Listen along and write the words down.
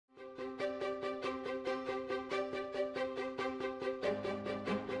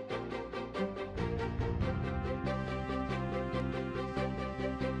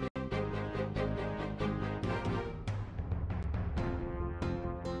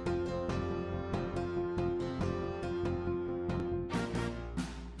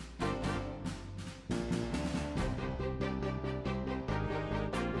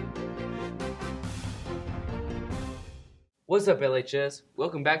What's up, LHS?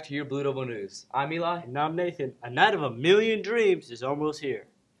 Welcome back to your Blue Devil News. I'm Eli. And I'm Nathan. A night of a million dreams is almost here.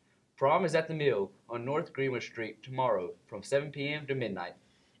 Prom is at the Mill on North Greenwood Street tomorrow from 7 p.m. to midnight.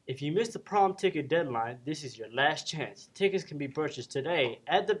 If you missed the prom ticket deadline, this is your last chance. Tickets can be purchased today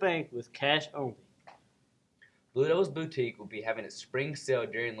at the bank with cash only. Blue Devil's Boutique will be having its spring sale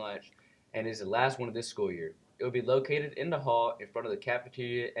during lunch and is the last one of this school year. It will be located in the hall in front of the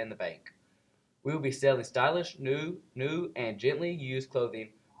cafeteria and the bank. We will be selling stylish, new, and gently used clothing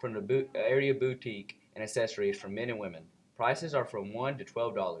from the area boutique and accessories for men and women. Prices are from $1 to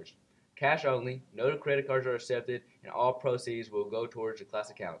 $12. Cash only, no credit cards are accepted, and all proceeds will go towards the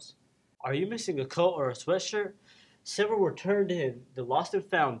class accounts. Are you missing a coat or a sweatshirt? Several were turned in the lost and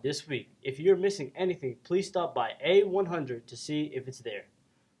found this week. If you're missing anything, please stop by A100 to see if it's there.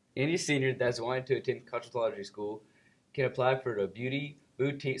 Any senior that's wanting to attend cosmetology school can apply for the Beauty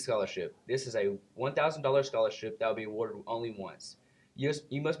Boutique Scholarship. This is a $1,000 scholarship that will be awarded only once.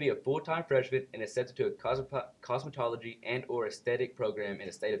 You must be a full-time freshman and accepted to a cosmetology and or aesthetic program in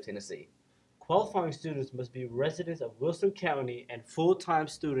the state of Tennessee. Qualifying students must be residents of Wilson County and full-time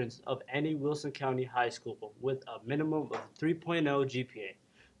students of any Wilson County high school with a minimum of 3.0 GPA.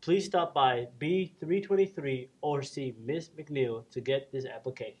 Please stop by B323 or see Ms. McNeil to get this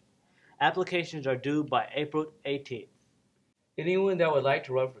application. Applications are due by April 18th. Anyone that would like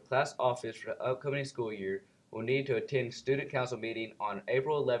to run for class office for the upcoming school year will need to attend student council meeting on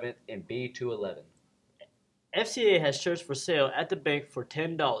April 11th in B211. FCA has shirts for sale at the bank for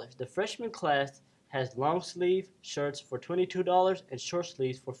 $10. The freshman class has long sleeve shirts for $22 and short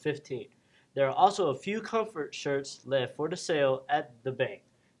sleeves for $15. There are also a few comfort shirts left for the sale at the bank.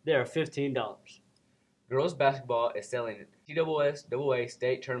 They are $15. Girls basketball is selling TSSAA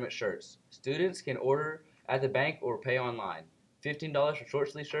state tournament shirts. Students can order at the bank or pay online. $15 for short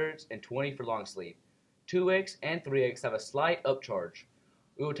sleeve shirts and $20 for long sleeve. 2X and 3X have a slight upcharge.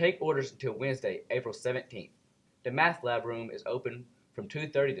 We will take orders until Wednesday, April 17th. The math lab room is open from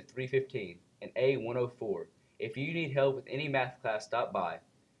 2:30 to 3:15 in A104. If you need help with any math class, stop by.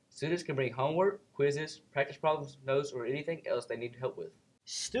 Students can bring homework, quizzes, practice problems, notes, or anything else they need help with.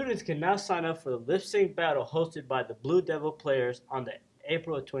 Students can now sign up for the lip sync battle hosted by the Blue Devil players on the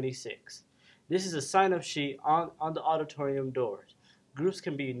April 26th. This is a sign-up sheet on the auditorium doors. Groups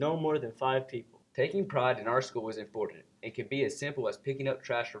can be no more than 5 people. Taking pride in our school is important. It can be as simple as picking up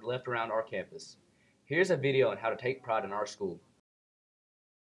trash left around our campus. Here's a video on how to take pride in our school.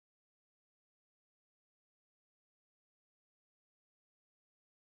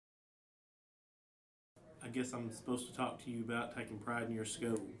 I guess I'm supposed to talk to you about taking pride in your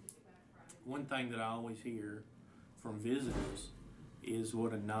school. One thing that I always hear from visitors is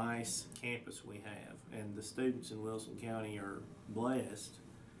what a nice campus we have, and the students in Wilson County are blessed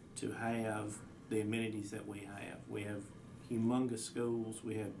to have the amenities that we have. We have humongous schools,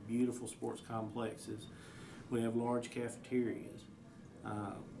 we have beautiful sports complexes, we have large cafeterias.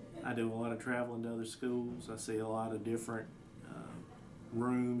 I do a lot of traveling to other schools. I see a lot of different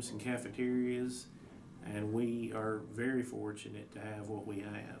rooms and cafeterias, and we are very fortunate to have what we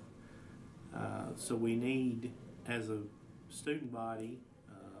have. So we need, as a student body,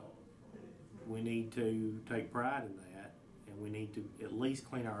 we need to take pride in that, and we need to at least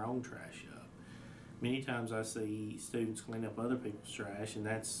clean our own trash up. Many times I see students clean up other people's trash, and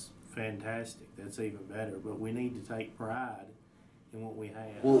that's fantastic. That's even better. But we need to take pride in what we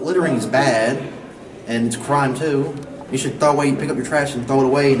have. Well, littering is bad, and it's a crime too. You should pick up your trash and throw it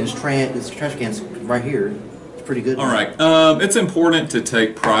away in this trash can's right here. It's pretty good. All right. It's important to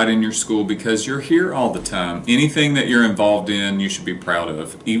take pride in your school because you're here all the time. Anything that you're involved in, you should be proud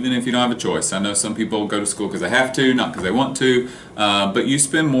of, even if you don't have a choice. I know some people go to school because they have to, not because they want to, but you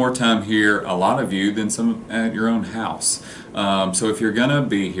spend more time here, a lot of you, than some at your own house. So if you're going to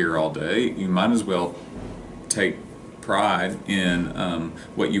be here all day, you might as well take pride in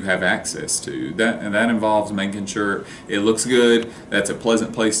what you have access to. That involves making sure it looks good, that's a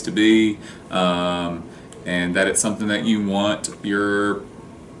pleasant place to be, and that it's something that you want your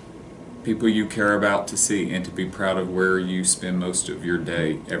people you care about to see and to be proud of where you spend most of your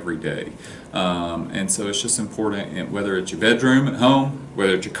day every day. And so it's just important, whether it's your bedroom at home,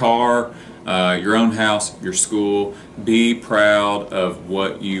 whether it's your car, your own house, your school, be proud of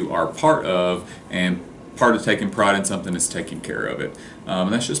what you are part of, and part of taking pride in something is taking care of it.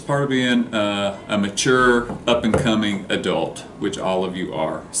 And that's just part of being a mature, up-and-coming adult, which all of you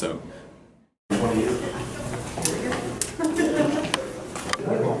are. So.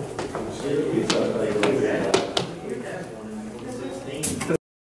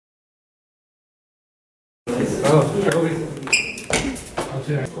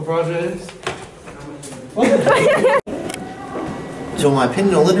 What projects? So my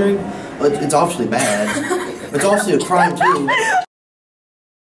opinion on littering, it's obviously bad. It's obviously a crime too.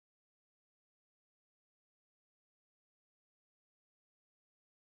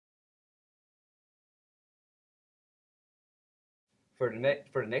 For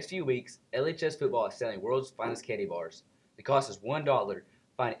the next few weeks, LHS football is selling world's finest candy bars. The cost is $1.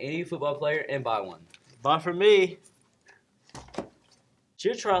 Find any football player and buy one. Buy from me.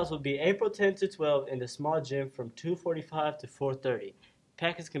 Cheer trials will be April 10 to 12 in the small gym from 2:45 to 4:30.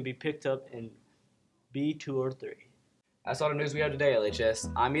 Packets can be picked up in B2 or 3. That's all the news we have today, LHS.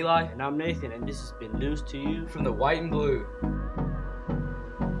 I'm Eli. And I'm Nathan, and this has been News to You From the White and Blue.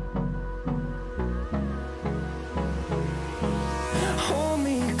 Hold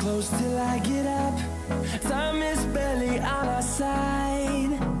me close till I get up. Time